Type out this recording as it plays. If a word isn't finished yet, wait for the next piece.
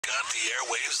got the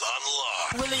airwaves on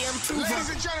lock. Willy and Tuva. Ladies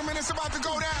and gentlemen, it's about to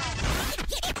go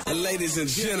down. Ladies and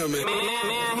gentlemen. May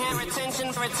I have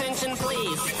attention,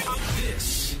 please?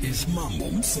 This is Mambo,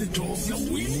 Mseto,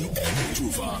 Willy and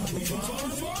Tuva.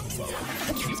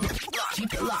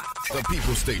 The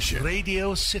People Station.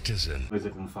 Radio Citizen. Weze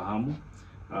kumfahamu.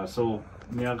 So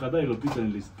miaka kadhaa iliyopita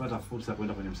nilipata fursa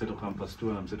kwenda kwenye Mseto campus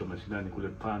tour na Mseto mashinani kule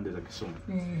pande za Kisumu.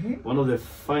 One of the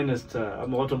finest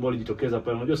ama watu ambao walijitokeza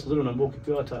pale. Unajua siku zote unaambiwa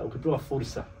ukipewa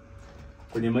fursa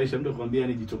kwenye maisha mtu akwambia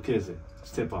ni jitokeze,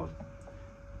 step out.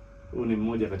 Huyu ni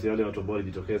mmoja kati ya wale watu ambao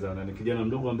walijitokeza na ni kijana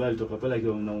mdogo ambaye alitoka pale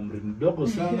akiwa na umri mdogo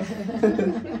sana.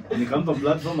 Nikampa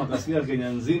platform akasikia Kenya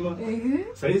nzima.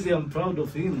 Saizi I'm proud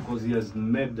of him because he has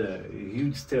made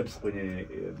huge steps kwenye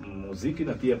muziki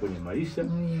na pia kwenye maisha.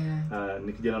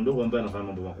 Ni kijana mdogo ambaye anafanya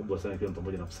mambo makubwa sana ikiwa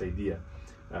pamoja na kusaidia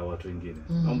watu wengine.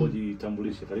 Mambo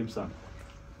jitambulishe, karibu sana.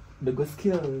 Dogo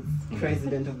Skillz,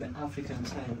 President of the African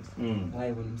Child.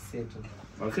 Live on Mseto.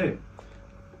 Okay.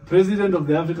 President of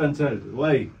the African Child.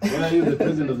 Why? Why are you the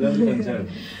President of the African Child?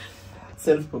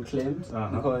 Self-proclaimed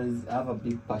because I have a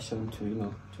big passion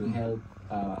to, to help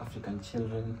African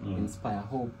children, inspire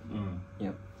hope.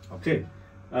 Yep. Okay.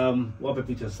 Wape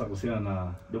picha sasa kuhusiana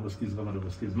na Dogo Skillz kama Dogo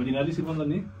Skillz. Majina halisi kwanza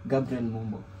ni Gabriel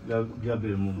Mambo.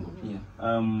 Gabriel Mambo. Yeah.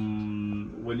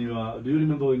 Do you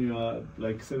remember when you were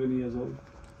like 7 years old?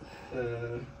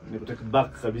 Nikutaka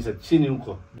back kabisa chini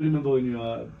huko. Do you remember when you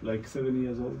were like 7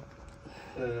 years old?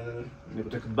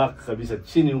 Nikutaka back kabisa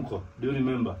chini huko. Do you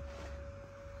remember?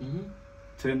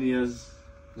 10 years.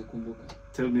 Nakumbuka.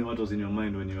 Tell me what was in your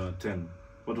mind when you were 10.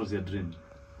 What was your dream?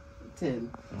 10.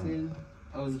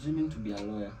 I was dreaming to be a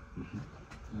lawyer.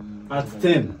 At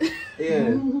 10?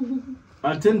 Yeah.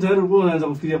 At 10 tayari ulikuwa unaanza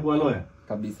kufikiria kuwa lawyer?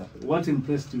 Kabisa. What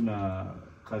impressed you na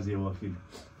kazi ya wakili?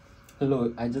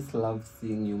 Hello, I just love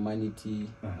seeing humanity,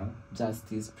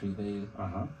 justice prevail.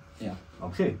 Yeah.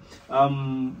 Okay.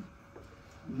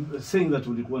 Saying that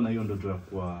ulikuwa na hiyo ndoto ya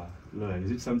kuwa lawyer,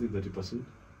 is it something that you pursued?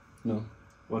 No.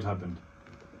 What happened?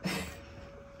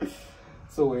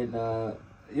 So when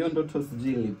hiyo ndoto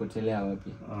sijui ilipotelea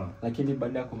wapi. Lakini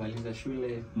baada ya kumaliza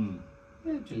shule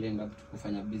tulienda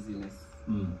kufanya business.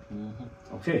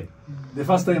 Okay. The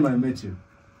first time I met you,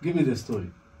 give me the story.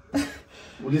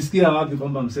 Ulisikia wapi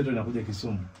kwamba Mseto inakuja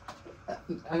Kisumu?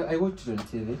 I watched it on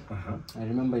TV. I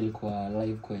remember ilikuwa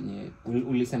live kwenye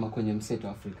ulisema kwenye Mseto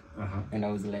Africa. And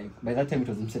I was like, by that time it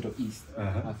was Mseto East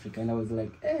Africa, and I was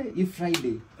like, if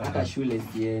Friday hata shule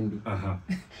siendi.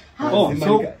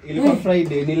 So ilikuwa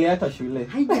Friday niliacha shule.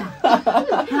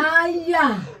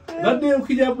 Haya. That day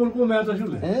ukija hapo ulikuwa umeacha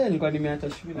shule? Nilikuwa nimeacha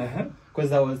shule.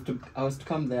 Because I was to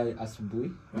come there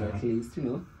asubuhi, at least,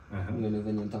 nione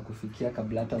venye nitakufikia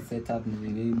kabla hata setup ni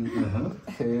nini.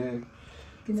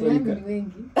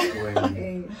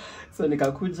 So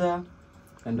nikakuja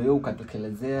ndio yeye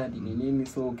ukatokelezea nini,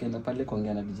 so ukaenda pale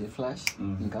kuongea na DJ Flash,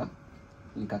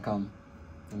 nikakam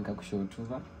nikakushow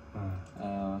Tuva.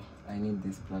 I need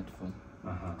this platform.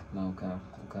 Na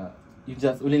you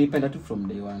just ulinipenda tu from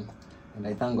day one, and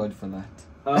I thank God for that.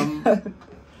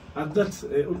 At that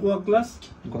ulikuwa class?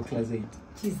 Nilikuwa class 8.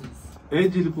 Jesus.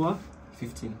 Age ilikuwa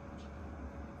 15.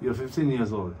 You're 15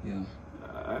 years old. Yeah.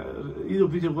 Hiyo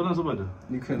picha uko nazo bado?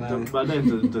 Niko nayo. Baadaye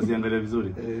tutaziangalia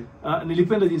vizuri.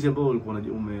 Nilipenda jinsi ambao ulikuwa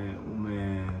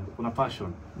una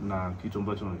passion na kitu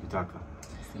ambacho unakitaka.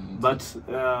 But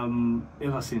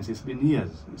ever since, it's been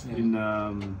years. It's been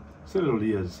several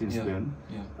years since then.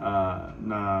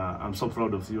 Na I'm so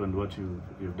proud of you and what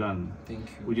you've done. Thank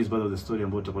you. Which is part of the story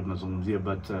ambayo tutakuwa tunazungumzia,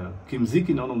 but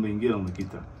kimziki naona umeingia na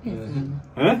umekita.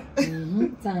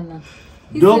 Sana.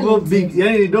 Dogo big,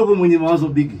 yani ni dogo mwenye mawazo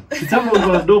big. Kitambo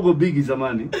ulikuwa na dogo big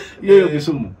zamani. Hiyo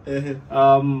Kisumu.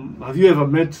 Have you ever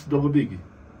met Dogo Big?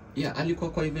 Yeah, alikuwa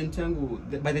kwa event yangu.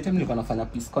 By the time nilikuwa nafanya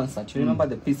Peace Concert. You remember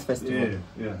the Peace Festival?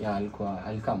 Yeah,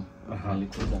 alikam.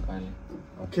 Alikuja pale.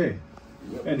 Okay.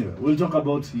 Anyway, we'll talk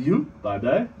about you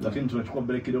baadaye, lakini tunachukua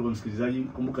break kidogo msikilizaji.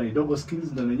 Kumbuka ni Dogo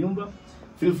Skillz ndani ya nyumba.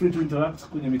 Feel free to interact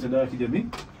kwenye mitandao ya kijamii.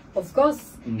 Of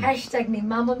course, hashtag ni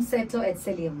Mambo Mseto at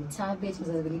Selia Mutabi,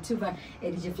 Mzazi Tuva,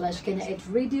 DJ Flash Kenya at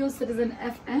Radio Citizen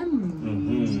FM.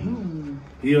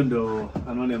 Hiyo ndo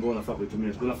anwani ambayo unafaa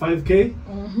kuitumia. Kuna 5K?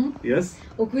 Yes.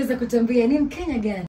 Ukiweza kutambia ni Mkenya gani?